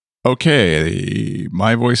Okay,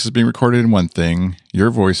 my voice is being recorded in one thing.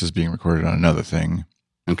 Your voice is being recorded on another thing.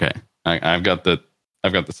 Okay, I've got the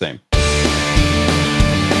same.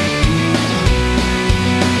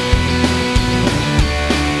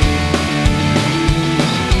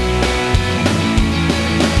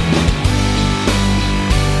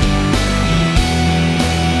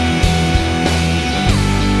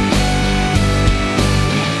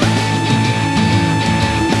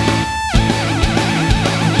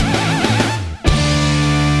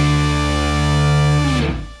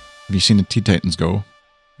 Have you seen the Teen Titans Go?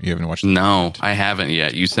 You haven't watched it? No, I haven't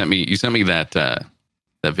yet. You sent me that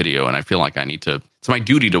video, and I feel like I need to. It's my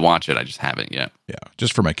duty to watch it. I just haven't yet. Yeah,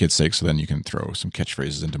 just for my kids' sake, so then you can throw some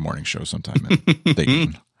catchphrases into morning show sometime, and they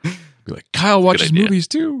can be like, "Kyle watches movies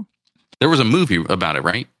too." There was a movie about it,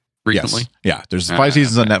 right? Recently, yes. Yeah. There's 5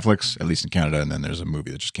 seasons on Netflix, at least in Canada, and then there's a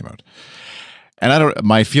movie that just came out. And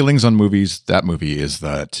my feelings on movies. That movie is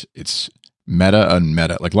that it's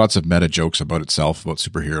meta, like lots of meta jokes about itself, about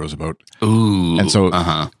superheroes, about and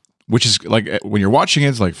so which is like when you're watching it,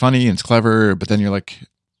 it's like funny and it's clever, but then you're like,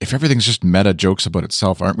 if everything's just meta jokes about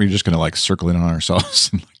itself, aren't we just going to like circle in on ourselves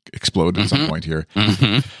and like explode at some point here?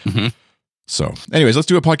 So, anyways, let's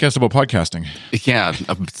do a podcast about podcasting. Yeah,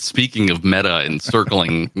 speaking of meta and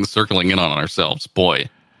circling in on ourselves, boy.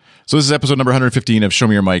 So this is episode number 115 of Show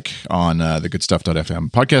Me Your Mic on the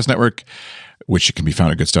GoodStuff.fm podcast network, which can be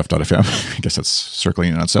found at GoodStuff.fm. I guess that's circling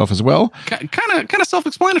in on itself as well. Kind of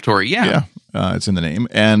self-explanatory, yeah. Yeah, it's in the name.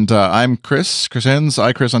 And I'm Chris Enns,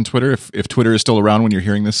 iChris on Twitter. If Twitter is still around when you're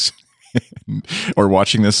hearing this or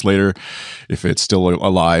watching this later, if it's still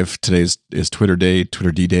alive, today is Twitter Day,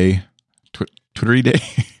 Twitter D-Day, Twittery Day.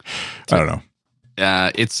 I don't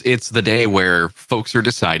know. It's the day where folks are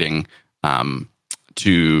deciding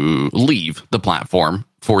to leave the platform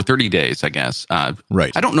for 30 days, I guess.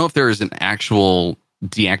 Right. I don't know if there is an actual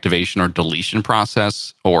deactivation or deletion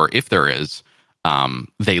process, or if there is,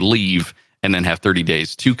 they leave and then have 30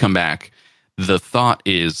 days to come back. The thought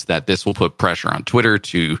is that this will put pressure on Twitter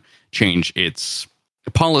to change its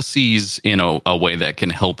policies in a way that can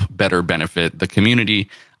help better benefit the community.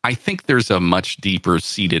 I think there's a much deeper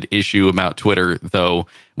seated issue about Twitter, though,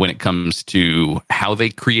 when it comes to how they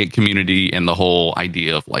create community and the whole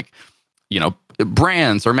idea of like,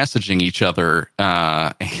 brands are messaging each other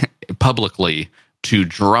publicly to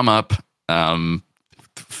drum up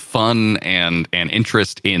fun and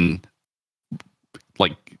interest in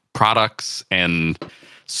like products and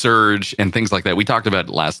surge and things like that. We talked about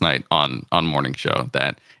it last night on Morning Show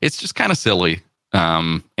that it's just kind of silly,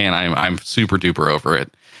 and I'm super duper over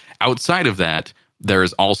it. Outside of that,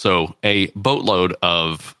 there's also a boatload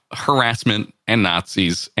of harassment and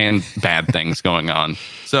Nazis and bad things going on.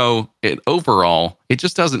 So overall, it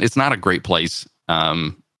just doesn't. It's not a great place.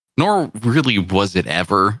 Nor really was it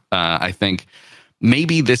ever. I think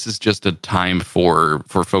maybe this is just a time for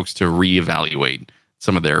folks to reevaluate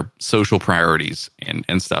some of their social priorities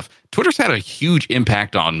and stuff. Twitter's had a huge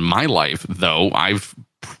impact on my life, though. I've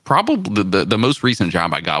probably the most recent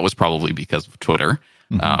job I got was probably because of Twitter.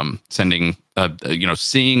 Sending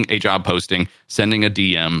seeing a job posting, sending a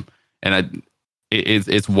DM, and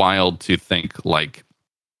it's wild to think like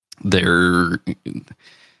there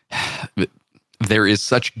is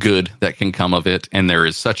such good that can come of it, and there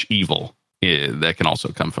is such evil that can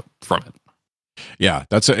also come from it. Yeah,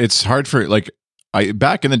 it's hard for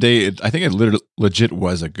back in the day, I think it legit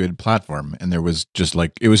was a good platform, and there was just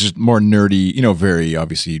it was just more nerdy, very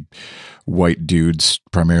obviously white dudes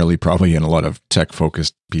primarily, probably, and a lot of tech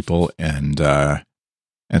focused people, and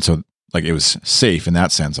so it was safe in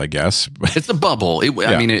that sense, I guess. It's a bubble.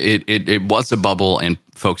 I mean, it was a bubble, and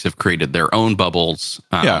folks have created their own bubbles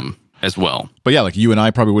as well. But yeah, you and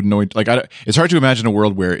I probably wouldn't know. It's hard to imagine a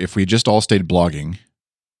world where if we just all stayed blogging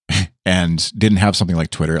and didn't have something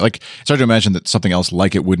like Twitter, it's hard to imagine that something else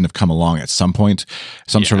like it wouldn't have come along at some point,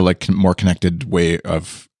 some sort of more connected way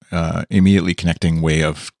of immediately connecting way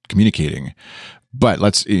of communicating. But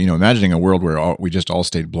let's imagining a world where we just all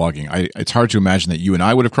stayed blogging. It's hard to imagine that you and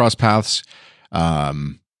I would have crossed paths.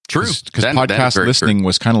 True, because podcast listening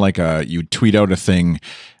was kind of like you'd tweet out a thing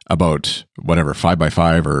about whatever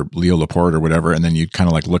 5x5 or Leo Laporte or whatever, and then you'd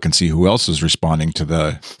kind of look and see who else is responding to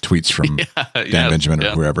the tweets from Dan Benjamin or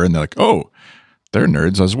whoever, and they're like, oh, they're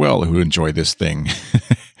nerds as well who enjoy this thing.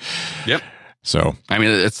 Yep. So I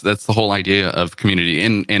mean, that's the whole idea of community,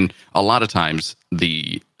 and a lot of times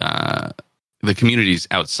the communities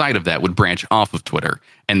outside of that would branch off of Twitter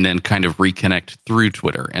and then kind of reconnect through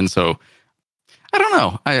Twitter. And so I don't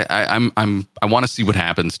know. I want to see what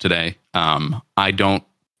happens today. I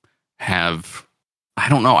I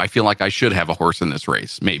don't know. I feel like I should have a horse in this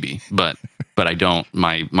race, maybe, but I don't.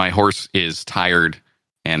 My horse is tired,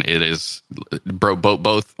 and it is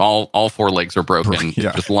both all four legs are broken,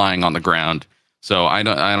 Yeah. just lying on the ground. So I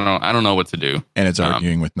don't know what to do. And it's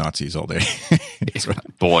arguing with Nazis all day. That's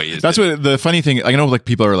what the funny thing. I know, like,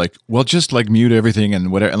 people are like, well, just like mute everything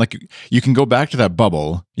and whatever. And like, you can go back to that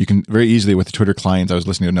bubble. You can very easily with the Twitter clients. I was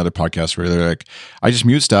listening to another podcast where they're like, I just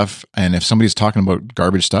mute stuff, and if somebody's talking about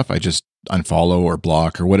garbage stuff, I just unfollow or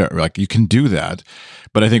block or whatever. Like, you can do that.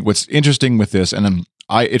 But I think what's interesting with this, and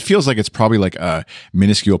it feels like it's probably like a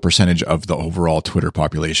minuscule percentage of the overall Twitter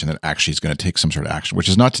population that actually is going to take some sort of action, which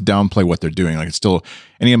is not to downplay what they're doing. Like, it's still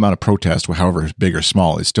any amount of protest, however big or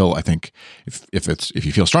small, is still, I think, if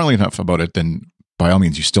you feel strongly enough about it, then by all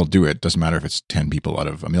means you still do it. Doesn't matter if it's 10 people out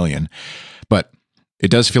of a million, but it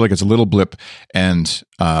does feel like it's a little blip, and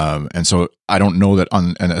so I don't know that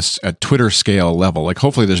on a Twitter scale level, like,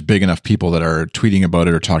 hopefully there's big enough people that are tweeting about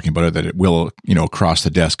it or talking about it that it will, cross the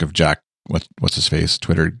desk of Jack. What's his face?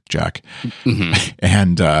 Twitter Jack,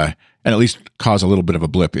 and at least cause a little bit of a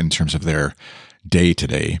blip in terms of their day to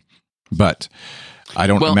day. But I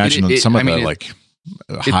don't imagine some of the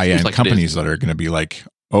high end companies that are going to be like,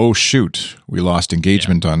 oh shoot, we lost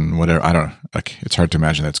engagement on whatever. I don't like. It's hard to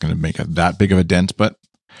imagine that's going to make that big of a dent, but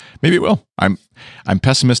maybe it will. I'm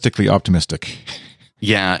pessimistically optimistic.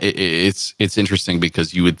 Yeah, it's interesting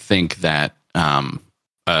because you would think that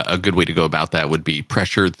a good way to go about that would be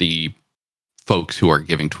pressure the folks who are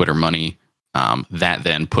giving Twitter money. That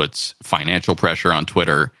then puts financial pressure on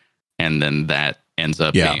Twitter, and then that ends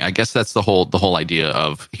up being, I guess that's the whole idea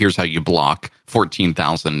of, here's how you block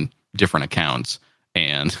 14,000 different accounts,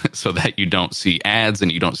 and so that you don't see ads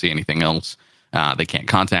and you don't see anything else. They can't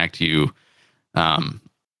contact you.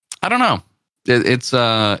 I don't know.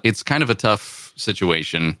 It's kind of a tough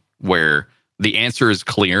situation where the answer is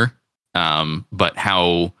clear, but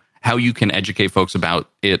how you can educate folks about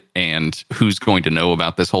it and who's going to know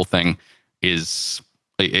about this whole thing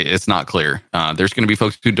it's not clear. There's going to be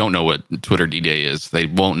folks who don't know what Twitter D-Day is. They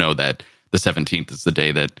won't know that the 17th is the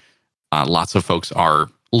day that lots of folks are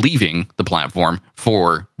leaving the platform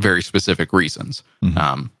for very specific reasons.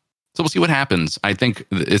 Mm-hmm. So we'll see what happens. I think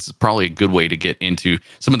it's probably a good way to get into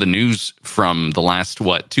some of the news from the last,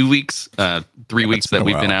 2 weeks, 3 weeks that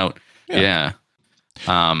we've been out. Yeah.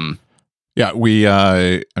 Yeah,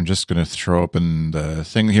 I'm just going to throw open the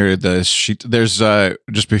thing here. The sheet. There's I'll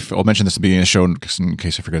mention this at the beginning of the show in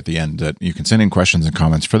case I forget at the end, that you can send in questions and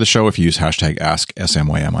comments for the show if you use hashtag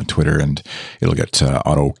AskSMYM on Twitter, and it'll get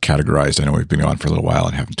auto categorized. I know we've been on for a little while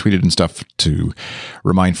and haven't tweeted and stuff to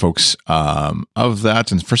remind folks of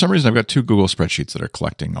that. And for some reason, I've got 2 Google spreadsheets that are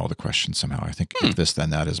collecting all the questions somehow. I think if this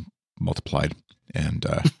then that is multiplied and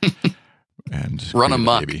run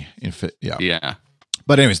amok. Yeah.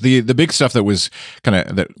 But anyways, the big stuff that was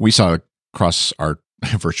that we saw across our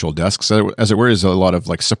virtual desks, as it were, is a lot of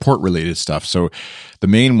like support related stuff. So the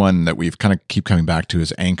main one that we've kind of keep coming back to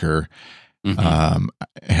is Anchor. Mm-hmm.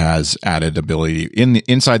 Has added ability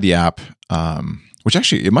inside the app, which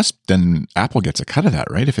actually then Apple gets a cut of that,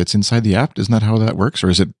 right? If it's inside the app, isn't that how that works, or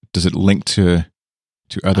does it link to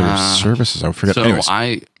other services? I forget. So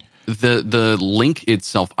anyways. The link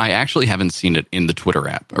itself, I actually haven't seen it in the Twitter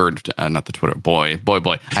app, or not the Twitter. Boy.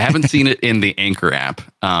 I haven't seen it in the Anchor app.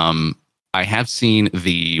 I have seen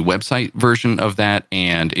the website version of that,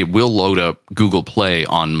 and it will load up Google Pay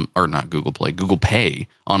on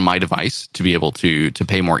my device to be able to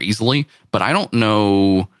pay more easily. But I don't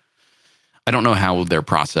know how they're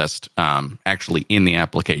processed actually in the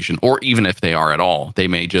application, or even if they are at all. They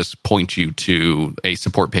may just point you to a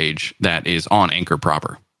support page that is on Anchor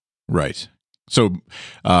proper. Right. So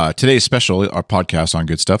today's special, our podcast on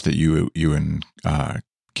good stuff that you and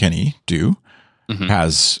Kenny do, mm-hmm.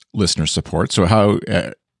 has listener support. So how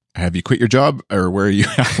have you quit your job, or where are you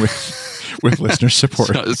at with listener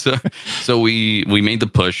support? So we made the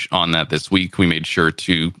push on that this week. We made sure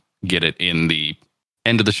to get it in the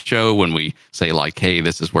end of the show when we say like, hey,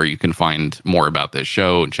 this is where you can find more about this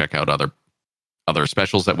show and check out other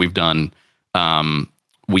specials that we've done.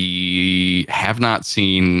 We have not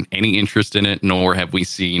seen any interest in it, nor have we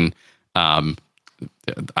seen, I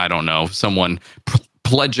don't know, someone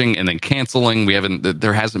pledging and then canceling.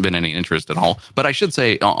 There hasn't been any interest at all. But I should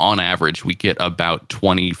say, on average, we get about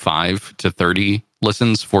 25 to 30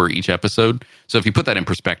 listens for each episode. So if you put that in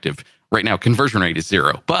perspective, right now, conversion rate is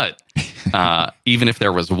 0. But even if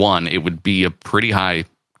there was 1, it would be a pretty high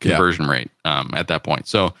conversion rate at that point.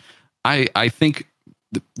 So I think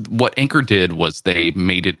what Anchor did was they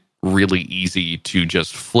made it really easy to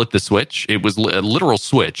just flip the switch. It was a literal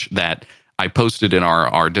switch that I posted in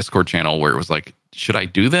our Discord channel where it was like, should I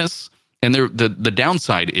do this? and the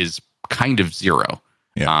downside is kind of zero.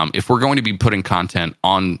 Yeah. If we're going to be putting content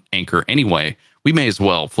on Anchor anyway, we may as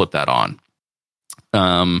well flip that on.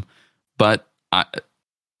 But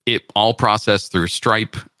it all processed through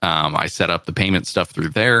Stripe. I set up the payment stuff through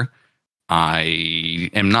there. I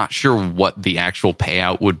am not sure what the actual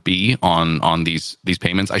payout would be on these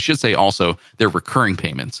payments. I should say also they're recurring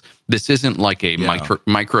payments. This isn't like a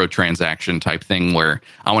micro transaction type thing where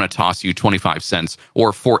I want to toss you 25 cents,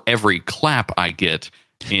 or for every clap I get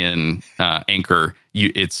in Anchor,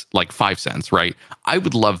 it's like 5 cents, right? I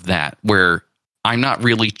would love that, where I'm not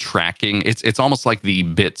really tracking. It's almost like the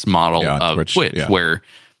bits model of Twitch where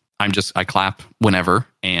I clap whenever,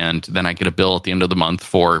 and then I get a bill at the end of the month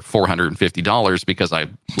for $450 because I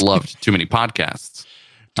loved too many podcasts.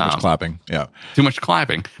 Too much clapping. Yeah. Too much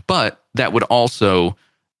clapping. But that would also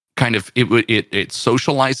kind of, it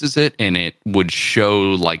socializes it, and it would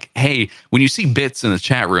show like, hey, when you see bits in the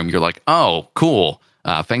chat room, you're like, oh, cool.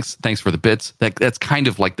 Thanks for the bits. That's kind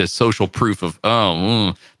of like this social proof of,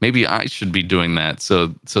 maybe I should be doing that.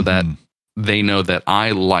 So that they know that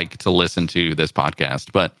I like to listen to this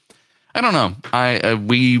podcast. But I don't know.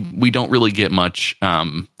 We don't really get much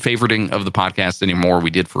favoriting of the podcast anymore. We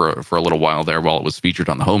did for a little while there while it was featured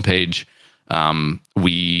on the homepage.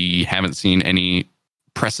 We haven't seen any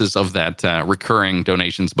presses of that recurring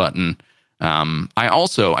donations button.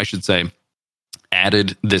 I should say,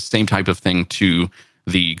 added this same type of thing to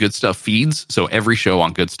the Good Stuff feeds. So every show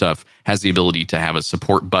on Good Stuff has the ability to have a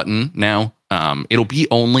support button now. It'll be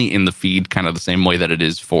only in the feed, kind of the same way that it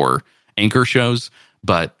is for Anchor shows.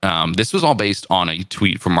 But this was all based on a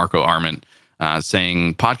tweet from Marco Arment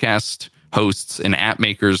saying, podcast hosts and app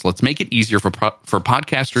makers, let's make it easier for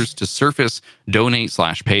podcasters to surface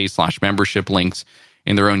donate/pay/membership links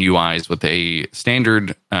in their own UIs with a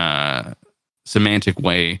standard semantic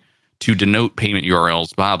way to denote payment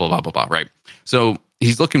URLs, blah, blah, blah, blah, blah, right? So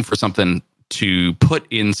he's looking for something to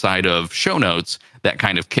put inside of show notes that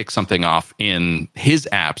kind of kicks something off in his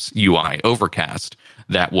app's UI, Overcast,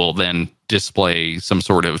 that will then display some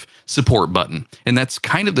sort of support button. And that's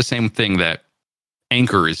kind of the same thing that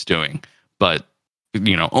Anchor is doing, but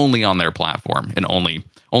only on their platform and only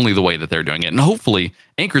the way that they're doing it. And hopefully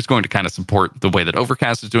Anchor is going to kind of support the way that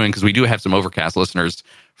Overcast is doing, because we do have some Overcast listeners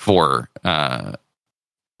for on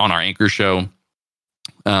our Anchor show.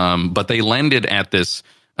 But they landed at this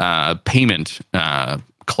payment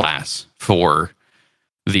class for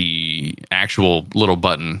the actual little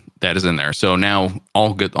button that is in there. So now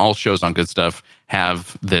all shows on Good Stuff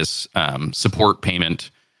have this support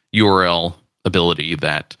payment URL ability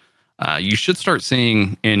that you should start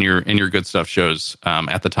seeing in your Good Stuff shows.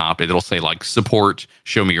 At the top, it'll say like support,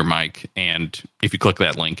 show me your mic, and if you click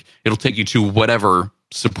that link, it'll take you to whatever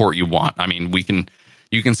support you want. I mean,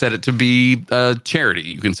 you can set it to be charity.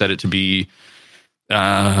 You can set it to be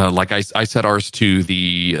like I set ours to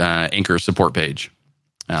the Anchor support page.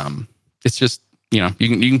 It's just, you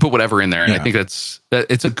can put whatever in there. And I think it's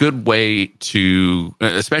a good way to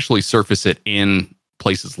especially surface it in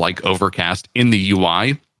places like Overcast in the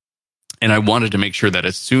UI. And I wanted to make sure that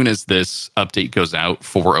as soon as this update goes out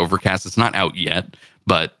for Overcast, it's not out yet,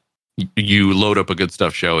 but you load up a Good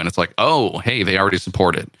Stuff show and it's like, oh, hey, they already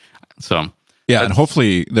support it. So yeah, and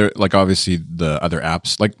hopefully they're like, obviously the other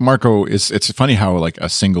apps like Marco it's funny how like a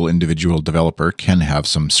single individual developer can have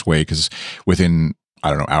some sway, because within,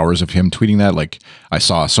 I don't know, hours of him tweeting that, like I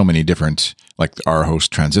saw so many different, like our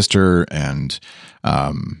host Transistor and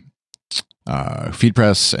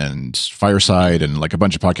FeedPress and Fireside and like a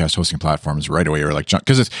bunch of podcast hosting platforms right away, or like,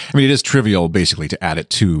 because it is trivial basically to add it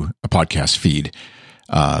to a podcast feed.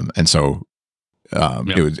 And so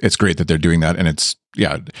it's great that they're doing that. And it's,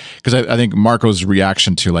 because I think Marco's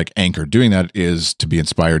reaction to like Anchor doing that is to be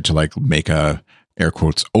inspired to like make a air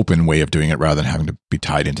quotes open way of doing it rather than having to be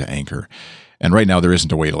tied into Anchor. And right now there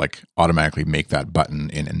isn't a way to like automatically make that button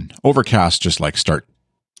in an Overcast, just like start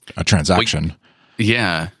a transaction.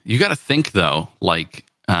 Yeah. You got to think though, like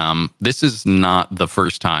this is not the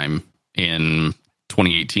first time in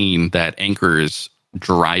 2018 that Anchor is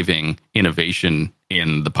driving innovation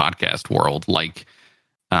in the podcast world. Like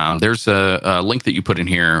there's a link that you put in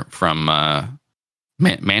here from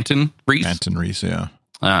Manton Reese. Manton Reese, yeah.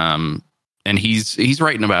 And he's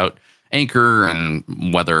writing about Anchor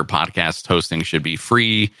and whether podcast hosting should be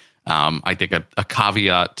free. I think a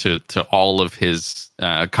caveat to all of his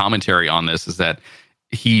commentary on this is that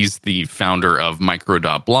he's the founder of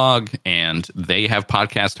Micro.blog, and they have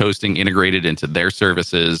podcast hosting integrated into their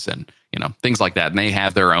services and things like that. And they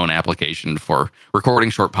have their own application for recording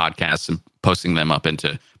short podcasts and posting them up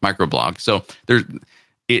into Microblog. So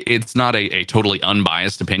it's not a totally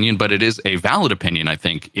unbiased opinion, but it is a valid opinion, I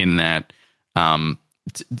think, in that the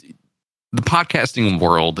podcasting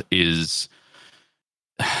world is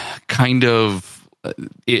kind of,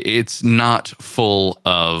 it's not full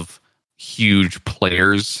of huge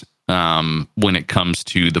players when it comes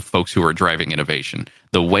to the folks who are driving innovation.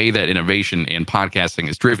 The way that innovation in podcasting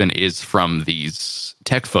is driven is from these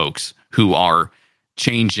tech folks who are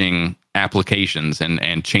changing applications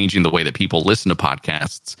and changing the way that people listen to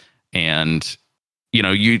podcasts. And,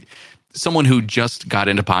 someone who just got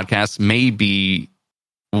into podcasts maybe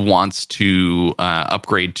wants to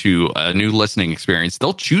upgrade to a new listening experience.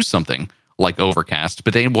 They'll choose something like Overcast,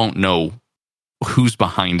 but they won't know who's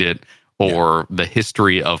behind it or the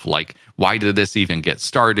history of like, why did this even get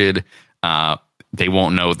started? They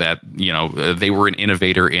won't know that, they were an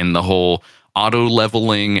innovator in the whole auto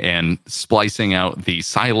leveling and splicing out the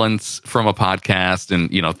silence from a podcast and,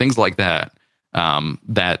 things like that,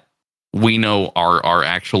 that we know are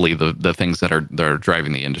actually the things that are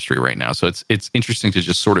driving the industry right now. So it's interesting to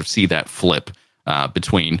just sort of see that flip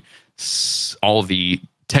between all the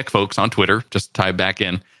tech folks on Twitter, just tie back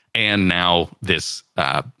in, and now this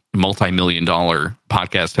multi-million-dollar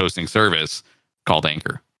podcast hosting service called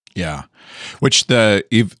Anchor. Yeah, which that's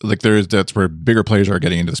where bigger players are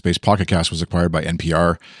getting into the space. Pocket Cast was acquired by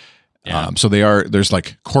NPR, so there's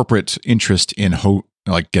like corporate interest in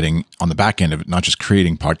getting on the back end of it, not just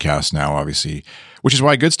creating podcasts now, obviously. Which is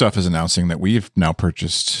why Good Stuff is announcing that we've now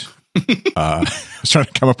purchased. I was trying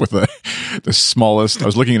to come up with the smallest. I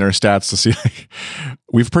was looking at our stats to see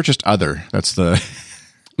we've purchased Other. That's our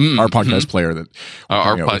podcast player that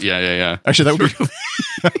yeah. Actually, that would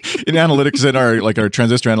be in analytics and our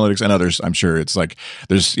Transistor analytics and others. I'm sure it's like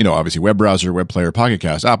there's obviously web browser, web player, Pocket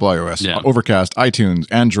Cast, Apple iOS, Overcast, iTunes,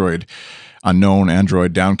 Android, Unknown,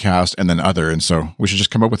 Android, Downcast, and then Other. And so we should just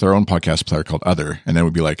come up with our own podcast player called Other, and then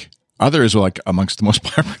we'd be like, Other is like amongst the most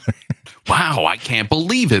popular. Wow, I can't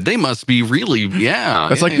believe it. They must be really,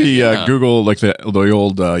 That's like the Google, like the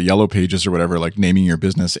old yellow pages or whatever, like naming your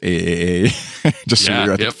business AAA, just so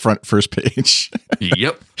you're at the first page.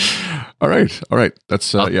 Yep. All right.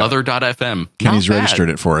 That's Other.fm. Kenny's registered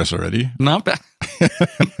it for us already. Not bad.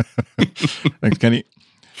 Thanks, Kenny.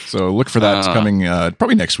 So look for that. It's coming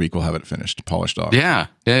probably next week. We'll have it finished, polished off. Yeah.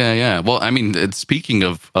 Well, I mean, speaking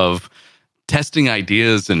of testing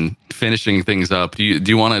ideas and finishing things up, do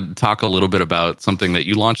you want to talk a little bit about something that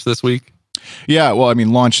you launched this week? Yeah, well, I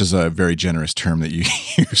mean, launch is a very generous term that you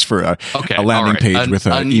use for a landing page with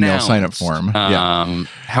an email sign-up form.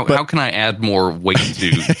 How can I add more weight to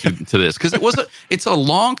this? Because it's a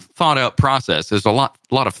long thought-out process. There's a lot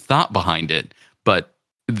of thought behind it, but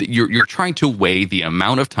you're trying to weigh the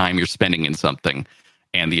amount of time you're spending in something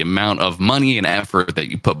and the amount of money and effort that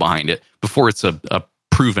you put behind it before it's a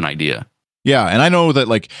proven idea. Yeah, and I know that,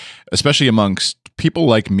 like, especially amongst people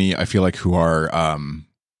like me, I feel like who are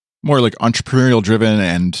more like entrepreneurial driven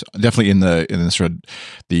and definitely in the sort of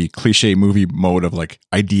the cliche movie mode of like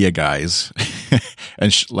idea guys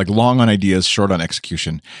and like long on ideas, short on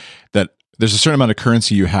execution, that there's a certain amount of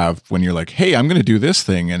currency you have when you're like, hey, I'm going to do this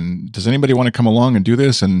thing, and does anybody want to come along and do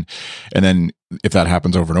this? And then if that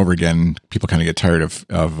happens over and over again, people kind of get tired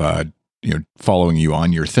of following you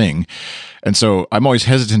on your thing. And so I'm always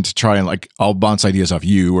hesitant to try and like, I'll bounce ideas off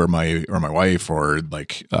you or my wife or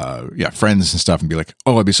like, friends and stuff and be like,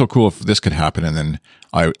 oh, it'd be so cool if this could happen. And then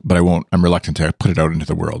I won't, I'm reluctant to put it out into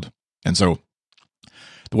the world. And so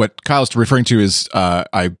what Kyle's referring to is,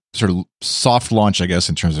 I sort of soft launch, I guess,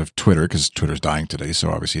 in terms of Twitter, because Twitter's dying today. So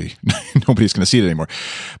obviously nobody's going to see it anymore.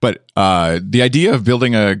 But the idea of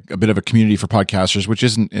building a bit of a community for podcasters, which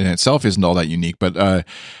isn't in itself isn't all that unique, but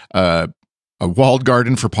a walled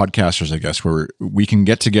garden for podcasters, I guess, where we can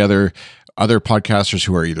get together other podcasters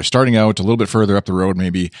who are either starting out a little bit further up the road,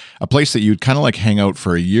 maybe a place that you'd kind of like hang out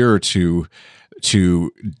for a year or two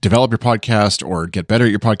to develop your podcast or get better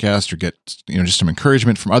at your podcast or get, just some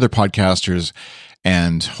encouragement from other podcasters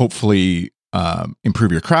and hopefully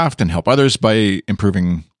improve your craft and help others by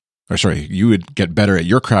you would get better at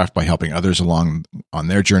your craft by helping others along on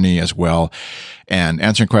their journey as well and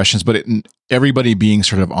answering questions, but everybody being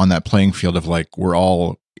sort of on that playing field of like, we're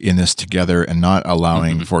all in this together and not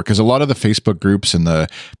allowing because a lot of the Facebook groups and the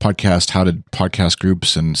how to podcast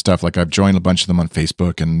groups and stuff, like I've joined a bunch of them on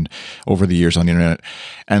Facebook and over the years on the internet,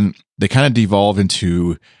 and they kind of devolve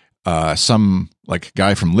into some like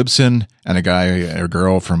guy from Libsyn and a guy or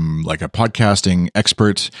girl from like a podcasting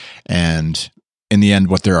expert, and in the end,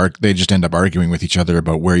 they just end up arguing with each other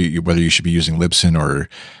about whether you should be using Libsyn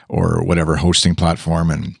or whatever hosting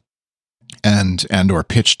platform, and or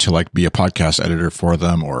pitch to like be a podcast editor for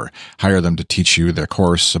them or hire them to teach you their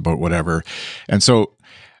course about whatever. And so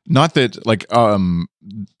not that like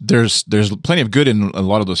there's plenty of good in a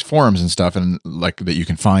lot of those forums and stuff, and like that you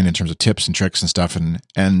can find in terms of tips and tricks and stuff,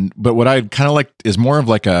 and but what I kind of like is more of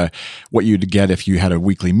like what you'd get if you had a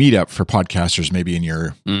weekly meetup for podcasters maybe in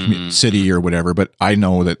your city or whatever. But I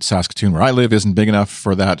know that Saskatoon where I live isn't big enough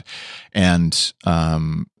for that, and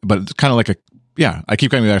but it's kind of like I keep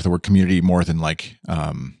coming back to the word community more than like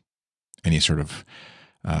any sort of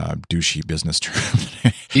douchey business term.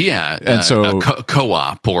 And so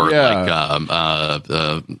co-op or like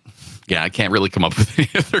I can't really come up with any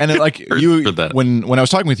other. And like you, when I was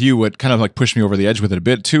talking with you, what kind of like pushed me over the edge with it a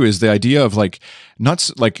bit too is the idea of like not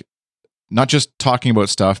just talking about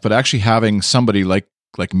stuff, but actually having somebody like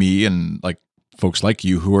me and like folks like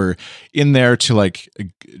you who are in there to like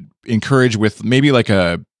encourage with maybe like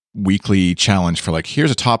a weekly challenge for like,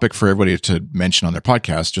 here's a topic for everybody to mention on their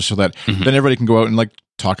podcast, just so that then everybody can go out and like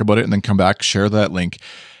talk about it and then come back, share that link.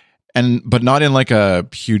 But not in like a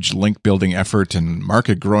huge link building effort and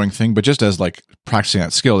market growing thing, but just as like practicing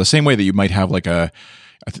that skill, the same way that you might have like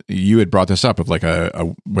you had brought this up of like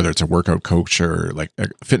a whether it's a workout coach or like a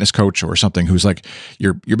fitness coach or something who's like,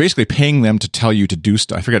 you're basically paying them to tell you to do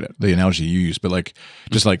stuff. I forget the analogy you use, but like,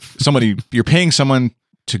 just like you're paying someone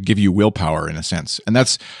to give you willpower in a sense. And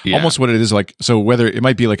that's almost what it is. Like, so whether it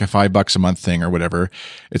might be like a $5 a month thing or whatever,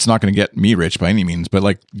 it's not going to get me rich by any means, but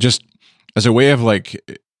like just as a way of like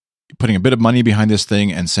putting a bit of money behind this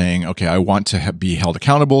thing and saying, okay, I want to be held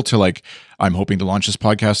accountable to like, I'm hoping to launch this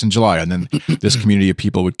podcast in July. And then this community of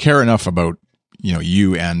people would care enough about,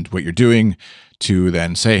 you and what you're doing to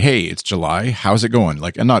then say, hey, it's July. How's it going?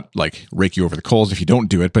 Like, and not like rake you over the coals if you don't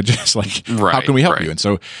do it, but just like, how can we help you? And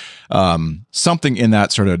so something in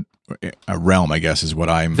that sort of a realm, I guess, is what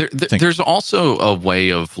I'm thinking. There's also a way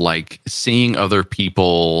of like seeing other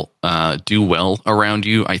people do well around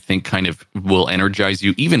you. I think kind of will energize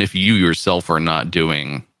you, even if you yourself are not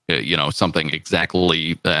doing something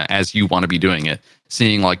exactly as you want to be doing it.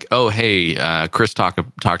 Seeing like, oh, hey, Chris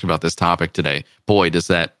talked about this topic today. Boy, does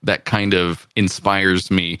that kind of inspires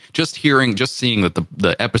me. Just seeing that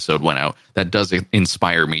the episode went out, that does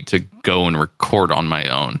inspire me to go and record on my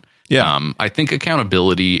own. Yeah. I think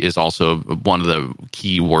accountability is also one of the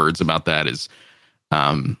key words about that is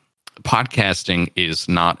podcasting is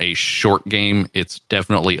not a short game. It's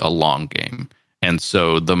definitely a long game. And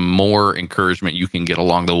so the more encouragement you can get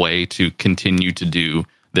along the way to continue to do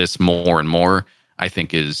this more and more, I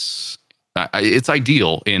think it's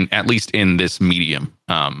ideal at least in this medium.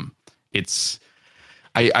 I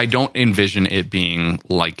don't envision it being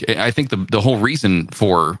like, I think the whole reason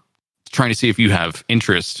for trying to see if you have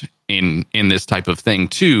interest in this type of thing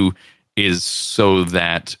too is so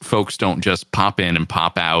that folks don't just pop in and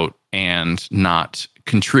pop out and not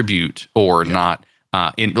contribute or not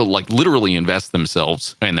like literally invest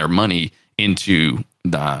themselves and their money into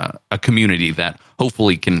a community that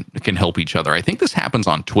hopefully can help each other. I think this happens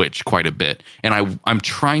on Twitch quite a bit, and I'm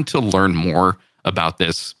trying to learn more about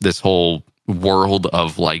this whole world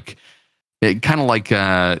of like, kind of like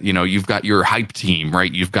you've got your hype team,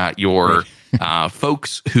 right? You've got your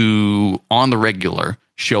folks who on the regular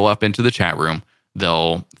show up into the chat room.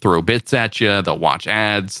 They'll throw bits at you. They'll watch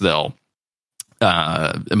ads. They'll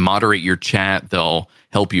moderate your chat. They'll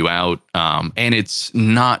help you out. And it's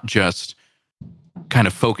not just kind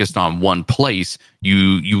of focused on one place.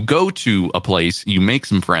 You go to a place, you make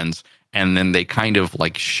some friends, and then they kind of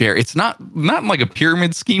like share. It's not like a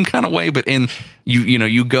pyramid scheme kind of way, but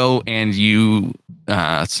you go and you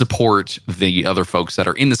support the other folks that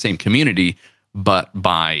are in the same community, but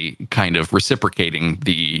by kind of reciprocating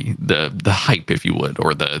the hype, if you would,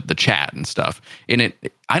 or the chat and stuff. And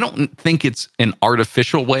I don't think it's an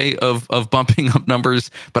artificial way of bumping up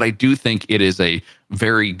numbers, but I do think it is a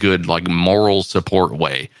very good like moral support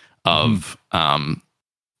way of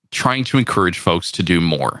trying to encourage folks to do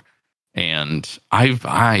more. And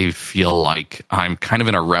I feel like I'm kind of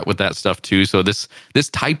in a rut with that stuff too. So this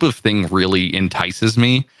type of thing really entices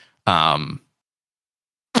me.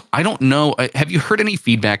 I don't know. Have you heard any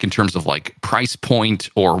feedback in terms of like price point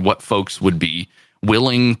or what folks would be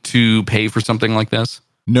willing to pay for something like this?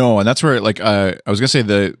 No, and that's where like I was gonna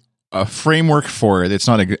say a framework for it. It's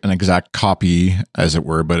not an exact copy, as it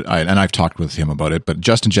were, but I've talked with him about it. But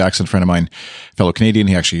Justin Jackson, a friend of mine, fellow Canadian,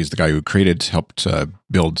 he actually is the guy who helped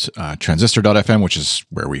build Transistor.fm, which is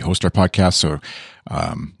where we host our podcast. So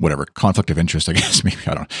whatever, conflict of interest, I guess, maybe,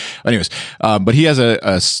 I don't know. Anyways, but he has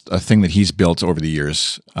a thing that he's built over the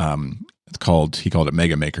years he called it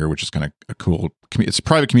Mega Maker, which is kind of a cool. It's a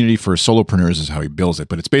private community for solopreneurs, is how he builds it.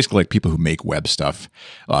 But it's basically like people who make web stuff,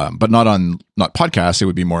 but not podcasts. It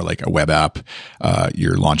would be more like a web app.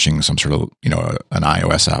 You're launching some sort of an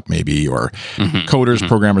iOS app maybe, or coders,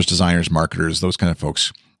 programmers, designers, marketers, those kind of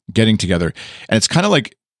folks getting together. And it's kind of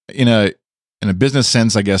like in a business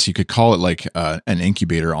sense, I guess you could call it like an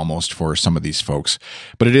incubator almost for some of these folks.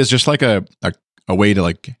 But it is just like a way to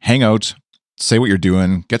like hang out, say what you're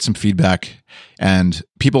doing, get some feedback, and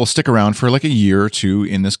people stick around for like a year or two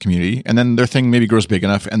in this community, and then their thing maybe grows big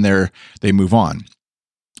enough and they move on.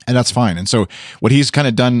 And that's fine. And so what he's kind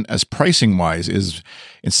of done as pricing wise is,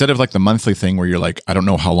 instead of like the monthly thing where you're like, I don't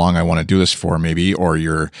know how long I want to do this for maybe, or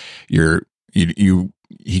he's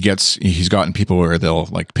gotten people where they'll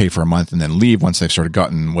like pay for a month and then leave once they've sort of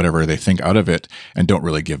gotten whatever they think out of it and don't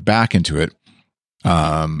really give back into it.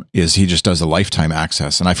 Is he just does a lifetime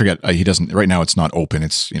access, and I forget, he doesn't right now. It's not open.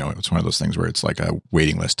 It's it's one of those things where it's like a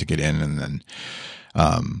waiting list to get in, and then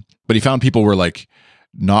but he found people were like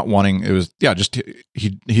not wanting. It was just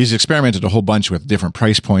he's experimented a whole bunch with different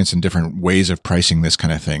price points and different ways of pricing this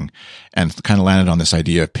kind of thing, and kind of landed on this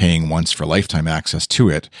idea of paying once for lifetime access to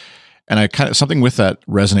it. And I kind of, something with that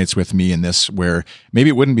resonates with me in this, where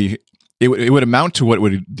maybe it wouldn't be. It would amount to what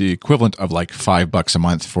would the equivalent of like $5 a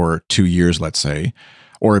month for 2 years, let's say,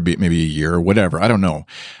 or maybe a year or whatever. I don't know,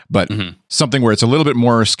 but something where it's a little bit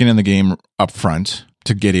more skin in the game up front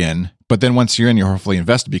to get in. But then once you're in, you're hopefully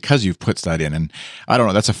invested because you've put that in. And I don't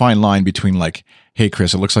know, that's a fine line between like, hey,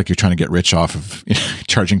 Chris, it looks like you're trying to get rich off of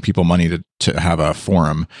charging people money to have a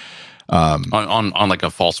forum. On like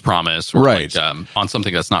a false promise, or right? Like, on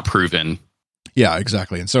something that's not proven. Yeah,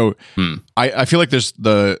 exactly. And so I feel like there's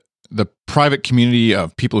the private community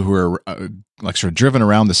of people who are like sort of driven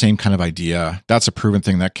around the same kind of idea. That's a proven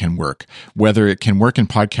thing that can work. Whether it can work in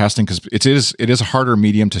podcasting, because it is a harder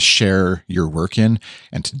medium to share your work in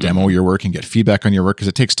and to demo your work and get feedback on your work, because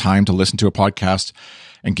it takes time to listen to a podcast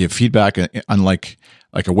and give feedback. Unlike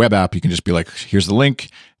like a web app, you can just be like, here's the link.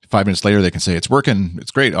 5 minutes later, they can say it's working.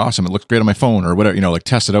 It's great. Awesome. It looks great on my phone, or whatever, like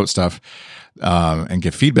test it out stuff and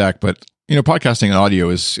give feedback. But podcasting and audio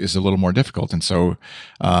is a little more difficult. And so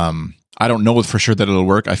I don't know for sure that it'll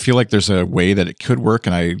work. I feel like there's a way that it could work,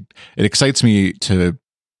 and it excites me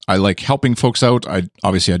I like helping folks out.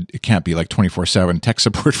 It can't be like 24/7 tech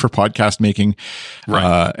support for podcast making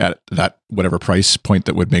at that whatever price point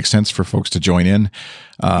that would make sense for folks to join in.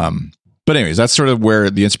 But anyways, that's sort of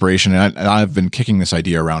where the inspiration, and I've been kicking this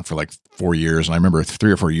idea around for like 4 years. And I remember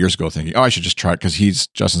 3 or 4 years ago thinking, I should just try it, because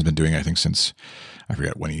Justin's been doing it, I think, since I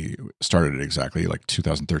forget when he started it exactly, like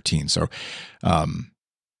 2013. So,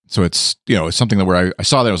 it's, it's something that where I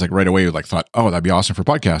saw that, I was like right away, like thought, oh, that'd be awesome for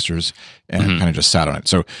podcasters, and kind of just sat on it.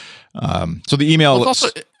 So, so the email, well, also,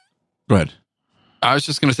 go ahead. I was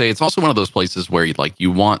just going to say, it's also one of those places where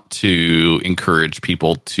you want to encourage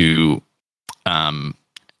people to,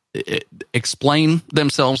 explain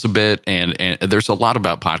themselves a bit, and there's a lot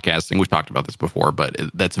about podcasting, we've talked about this before, but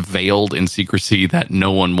that's veiled in secrecy, that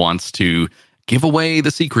no one wants to give away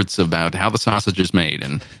the secrets about how the sausage is made.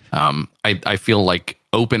 And I feel like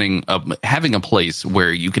having a place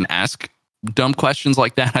where you can ask dumb questions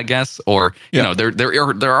like that, I guess, or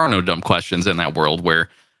there are no dumb questions in that world, where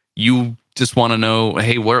you just want to know,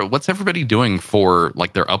 hey, what's everybody doing for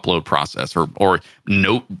like their upload process or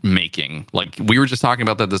note making? Like we were just talking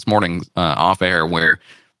about that this morning off air, where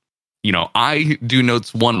I do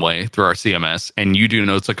notes one way through our CMS, and you do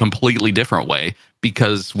notes a completely different way,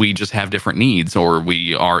 because we just have different needs, or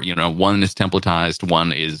we are, one is templatized,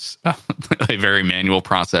 one is a very manual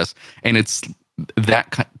process. And it's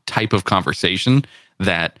that type of conversation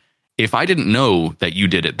that if I didn't know that you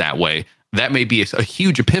did it that way, that may be a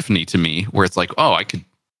huge epiphany to me, where it's like, oh, I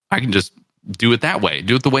can just do it that way,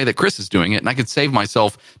 do it the way that Chris is doing it, and I could save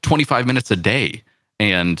myself 25 minutes a day.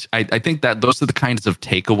 And I think that those are the kinds of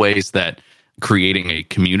takeaways that creating a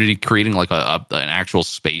community, creating like an actual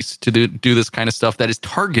space to do this kind of stuff that is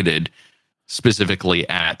targeted specifically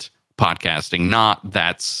at podcasting, not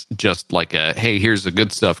that's just like hey, here's a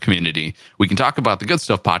good stuff community. We can talk about the good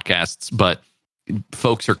stuff podcasts, but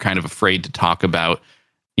folks are kind of afraid to talk about,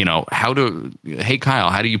 hey, Kyle,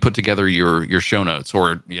 how do you put together your show notes?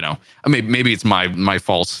 Or, maybe it's my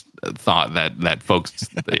false thought that folks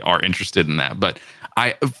are interested in that. But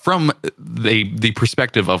from the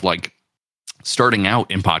perspective of like starting out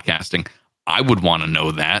in podcasting, I would want to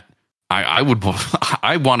know that. I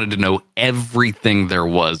wanted to know everything there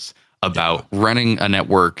was about running a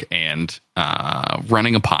network and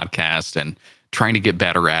running a podcast and trying to get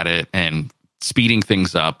better at it and speeding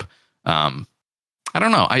things up. I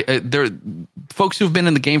don't know. There folks who've been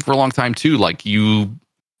in the game for a long time too. Like you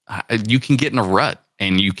you can get in a rut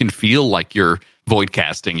and you can feel like you're void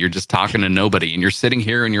casting. You're just talking to nobody and you're sitting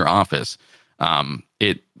here in your office.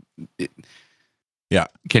 Yeah.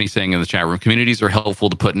 Kenny's saying in the chat room, communities are helpful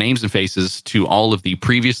to put names and faces to all of the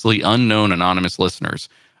previously unknown anonymous listeners.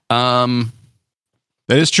 That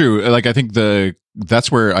is true. Like, I think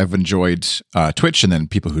that's where I've enjoyed Twitch, and then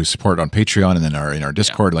people who support on Patreon and then are in our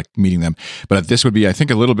Discord, like meeting them. But this would be, I think,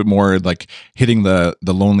 a little bit more like hitting the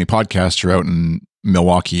lonely podcaster out in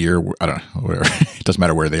Milwaukee, or I don't know, whatever. It doesn't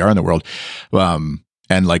matter where they are in the world. And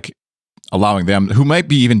like allowing them, who might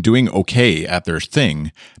be even doing okay at their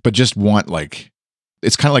thing, but just want, like,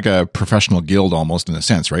 it's kind of like a professional guild almost, in a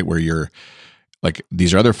sense, right? Where you're like,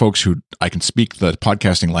 these are other folks who I can speak the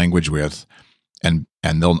podcasting language with, and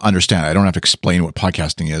they'll understand. I don't have to explain what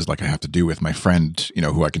podcasting is like I have to do with my friend,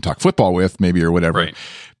 who I can talk football with maybe, or whatever. Right.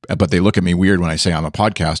 But they look at me weird when I say I'm a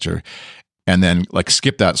podcaster, and then like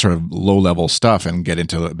skip that sort of low level stuff and get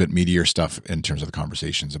into a bit meatier stuff in terms of the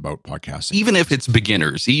conversations about podcasting. Even if it's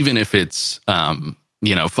beginners, even if it's,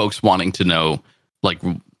 folks wanting to know, like,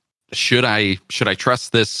 should I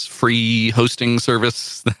trust this free hosting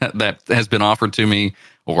service that has been offered to me,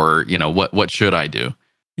 or what should I do?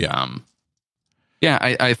 Yeah,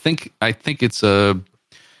 I think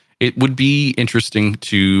it would be interesting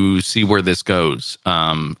to see where this goes.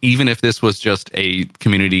 Even if this was just a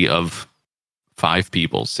community of 5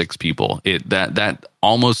 people, 6 people, that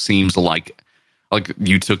almost seems like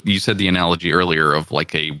you said the analogy earlier of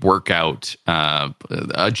like a workout,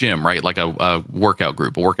 a gym, right? Like a workout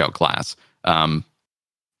group, a workout class.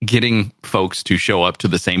 Getting folks to show up to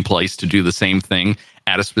the same place to do the same thing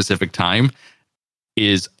at a specific time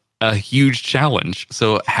is a huge challenge.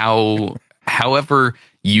 So however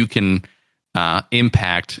you can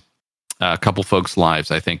impact a couple folks'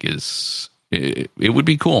 lives, I think it would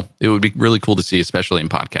be cool. It would be really cool to see, especially in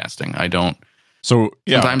podcasting.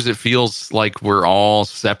 Sometimes it feels like we're all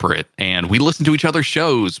separate and we listen to each other's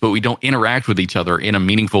shows, but we don't interact with each other in a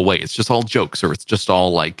meaningful way. It's just all jokes, or it's just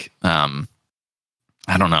all like,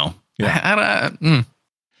 I don't know. Yeah.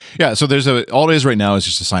 Yeah. So all it is right now is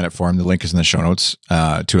just a sign up form. The link is in the show notes to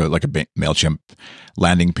a MailChimp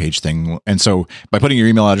landing page thing. And so by putting your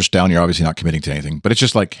email address down, you're obviously not committing to anything, but it's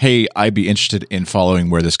just like, hey, I'd be interested in following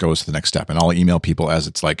where this goes to the next step. And I'll email people as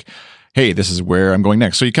it's like, hey, this is where I'm going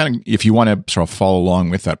next. So you kind of, if you want to sort of follow along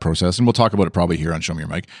with that process, and we'll talk about it probably here on Show Me Your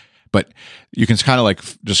Mic, but you can kind of like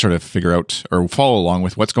just sort of figure out or follow along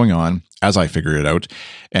with what's going on as I figure it out,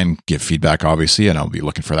 and give feedback, obviously. And I'll be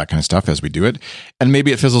looking for that kind of stuff as we do it. And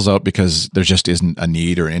maybe it fizzles out because there just isn't a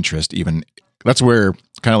need or interest. Even that's where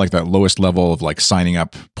kind of like that lowest level of like signing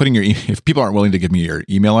up, putting if people aren't willing to give me your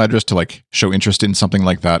email address to like show interest in something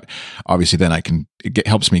like that, obviously then it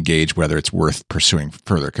helps me gauge whether it's worth pursuing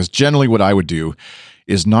further. Because generally what I would do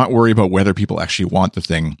is not worry about whether people actually want the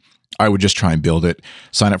thing. I would just try and build it,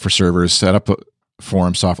 sign up for servers, set up a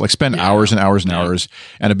forum software, like spend hours and hours and hours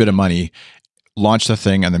and a bit of money, launch the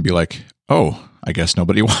thing, and then be like, oh, I guess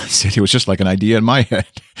nobody wants it. It was just like an idea in my head.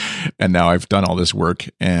 And now I've done all this work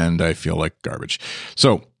and I feel like garbage.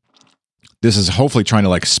 So this is hopefully trying to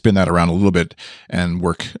like spin that around a little bit and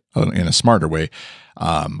work in a smarter way.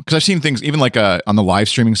 Because I've seen things even like on the live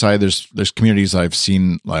streaming side, there's communities I've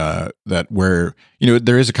seen that where,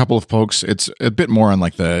 there is a couple of folks, it's a bit more on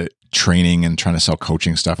like the training and trying to sell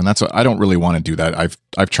coaching stuff. And I don't really want to do that.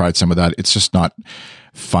 I've tried some of that. It's just not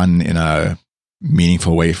fun in a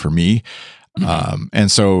meaningful way for me. And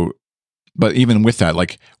so, but even with that,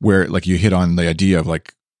 like where like you hit on the idea of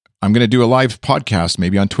like, I'm going to do a live podcast,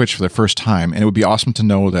 maybe on Twitch for the first time. And it would be awesome to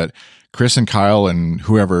know that Chris and Kyle and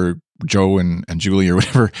whoever, Joe and Julie or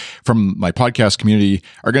whatever from my podcast community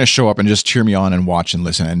are going to show up and just cheer me on and watch and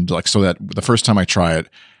listen. And like, so that the first time I try it,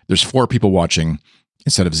 there's 4 people watching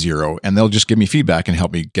instead of 0, and they'll just give me feedback and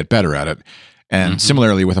help me get better at it. And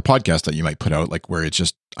similarly with a podcast that you might put out, like where it's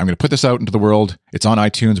just, I'm going to put this out into the world. It's on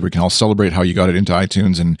iTunes. We can all celebrate how you got it into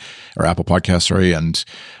iTunes or Apple Podcasts, and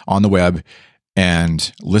on the web,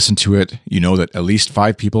 and listen to it. You know that at least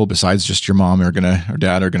 5 people besides just your mom or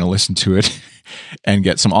dad are going to listen to it and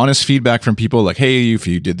get some honest feedback from people like, hey, if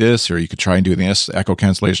you did this, or you could try and do this, echo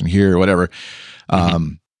cancellation here or whatever,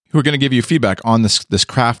 who are going to give you feedback on this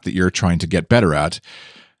craft that you're trying to get better at.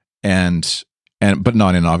 But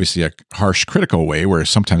not in obviously a harsh, critical way where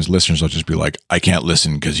sometimes listeners will just be like, I can't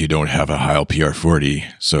listen because you don't have a Heil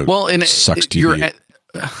PR40. So it sucks TV.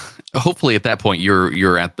 Hopefully at that point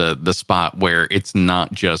you're at the spot where it's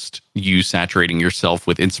not just you saturating yourself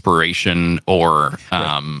with inspiration or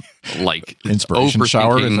like inspiration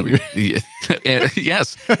shower.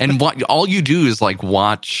 Yes. And all you do is like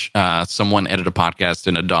watch someone edit a podcast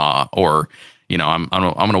in a DAW, or I'm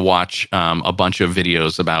going to watch a bunch of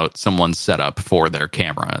videos about someone's setup for their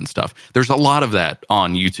camera and stuff. There's a lot of that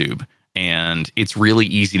on YouTube, and it's really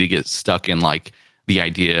easy to get stuck in like the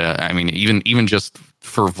idea. I mean, even just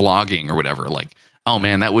for vlogging or whatever, like, oh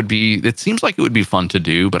man, it seems like it would be fun to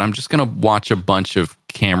do, but I'm just going to watch a bunch of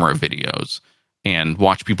camera videos and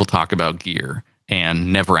watch people talk about gear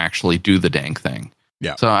and never actually do the dang thing.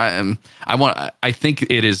 Yeah. So I think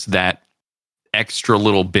it is that extra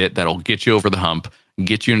little bit that'll get you over the hump,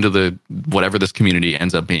 get you into the whatever this community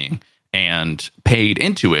ends up being, and paid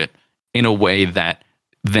into it in a way that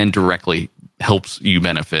then directly helps you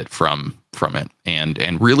benefit from it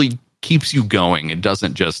and really keeps you going. It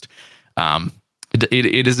doesn't just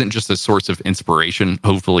it isn't just a source of inspiration.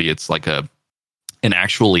 Hopefully it's like an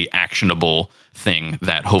actually actionable thing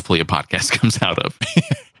that hopefully a podcast comes out of.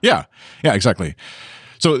 Yeah, exactly.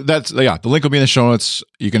 So the link will be in the show notes.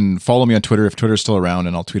 You can follow me on Twitter if Twitter's still around,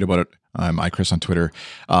 and I'll tweet about it. I'm iChris on Twitter.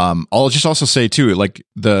 I'll just also say too, like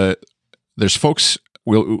there's folks.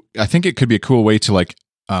 I think it could be a cool way to like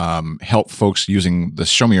help folks using the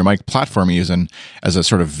Show Me Your Mic platform as a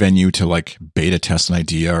sort of venue to like beta test an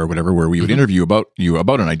idea or whatever, where we would interview about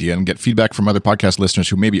an idea and get feedback from other podcast listeners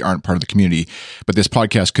who maybe aren't part of the community. But this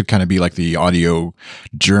podcast could kind of be like the audio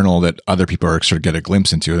journal that other people are sort of get a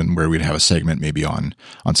glimpse into, and where we'd have a segment maybe on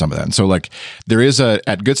some of that. And so like there is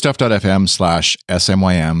at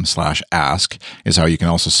goodstuff.fm/SMYM/ask is how you can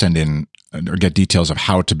also send in or get details of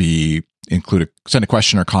how to send a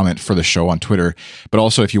question or comment for the show on Twitter. But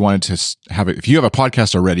also if you wanted to if you have a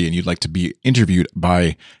podcast already and you'd like to be interviewed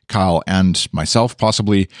by Kyle and myself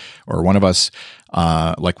possibly, or one of us,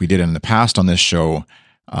 like we did in the past on this show,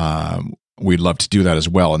 we'd love to do that as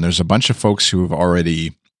well. And there's a bunch of folks who have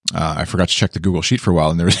already, I forgot to check the Google Sheet for a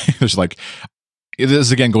while, and there's like,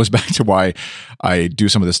 this again goes back to why I do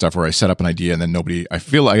some of this stuff where I set up an idea and then I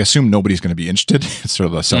assume nobody's going to be interested. It's sort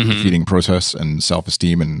of a self-defeating process and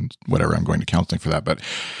self-esteem and whatever. I'm going to counseling for that. But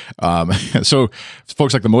so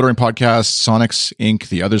folks like the Motoring Podcast, Sonics Inc.,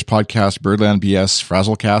 the Others Podcast, Birdland BS,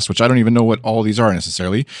 Frazzlecast, which I don't even know what all these are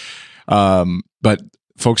necessarily. But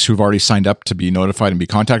folks who've already signed up to be notified and be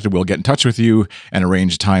contacted, we'll get in touch with you and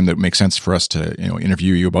arrange a time that makes sense for us to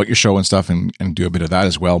interview you about your show and stuff and do a bit of that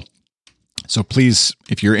as well. So please,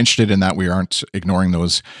 if you're interested in that, we aren't ignoring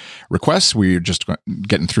those requests. We're just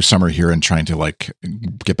getting through summer here and trying to like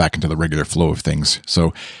get back into the regular flow of things.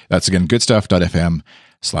 So that's again,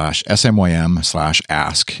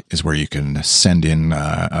 goodstuff.fm/SMYM/ask is where you can send in,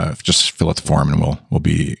 just fill out the form and we'll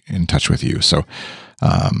be in touch with you. So,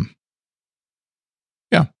 yeah,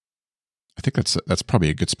 I think that's probably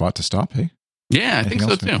a good spot to stop. Hey? Yeah, I think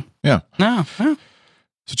so too. Yeah. No.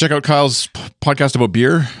 So check out Kyle's podcast about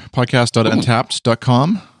beer,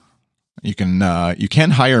 podcast.untapped.com. You can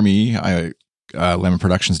hire me,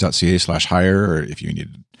 lemonproductions.ca/hire, or if you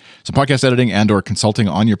need some podcast editing and or consulting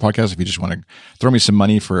on your podcast, if you just want to throw me some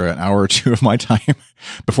money for an hour or two of my time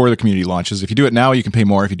before the community launches. If you do it now, you can pay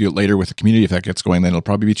more. If you do it later with the community, if that gets going, then it'll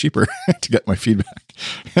probably be cheaper to get my feedback.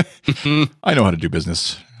 I know how to do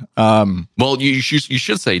business. Well, you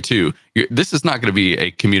should say too, this is not going to be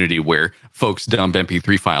a community where folks dump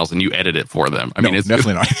MP3 files and you edit it for them. I mean, it's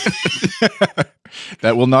definitely not.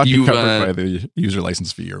 That will not be covered by the user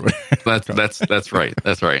license fee or whatever. That's right.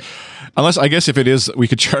 That's right. Unless, I guess, if it is, we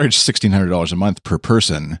could charge $1,600 a month per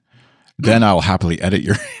person. Then I'll happily edit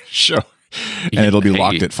your show. And it'll be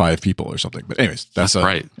locked at 5 people or something. But anyways, that's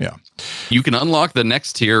right. Yeah, you can unlock the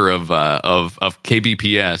next tier of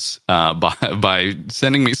KBPS by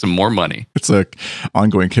sending me some more money. It's an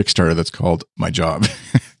ongoing Kickstarter that's called My Job.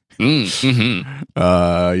 I'm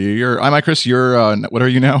iChris. You're what are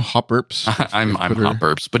you now? Hop Burps. I'm Hop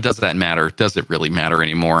Burps. But does that matter? Does it really matter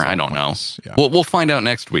anymore? I don't know. Yeah. We'll find out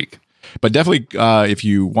next week. But definitely, if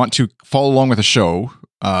you want to follow along with the show,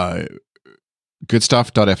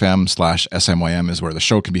 goodstuff.fm/SMYM is where the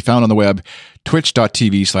show can be found on the web.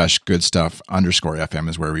 Twitch.tv/goodstuff_FM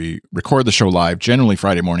is where we record the show live, generally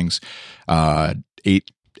Friday mornings, 8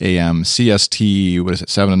 a.m. CST. What is it?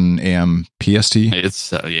 7 a.m. PST.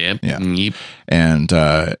 It's yeah. Yep. And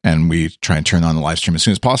we try and turn on the live stream as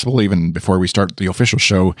soon as possible, even before we start the official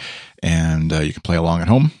show. And you can play along at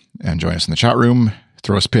home and join us in the chat room,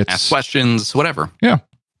 throw us pits, ask questions, whatever. Yeah,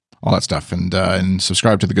 all that stuff, and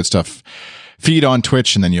subscribe to the Good Stuff feed on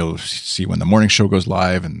Twitch, and then you'll see when the morning show goes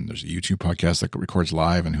live, and there's a YouTube podcast that records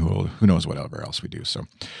live, and who knows whatever else we do. So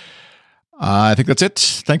I think that's it.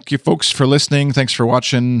 Thank you folks for listening. Thanks for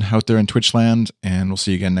watching out there in Twitch land, and we'll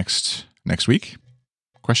see you again next week. ?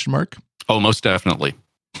 Oh, most definitely.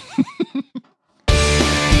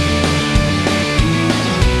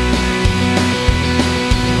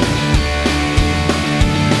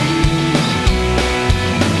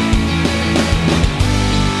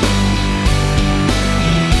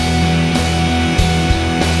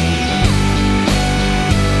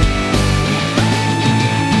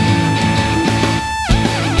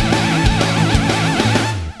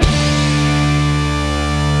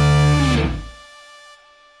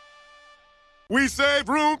 We save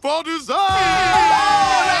room for dessert.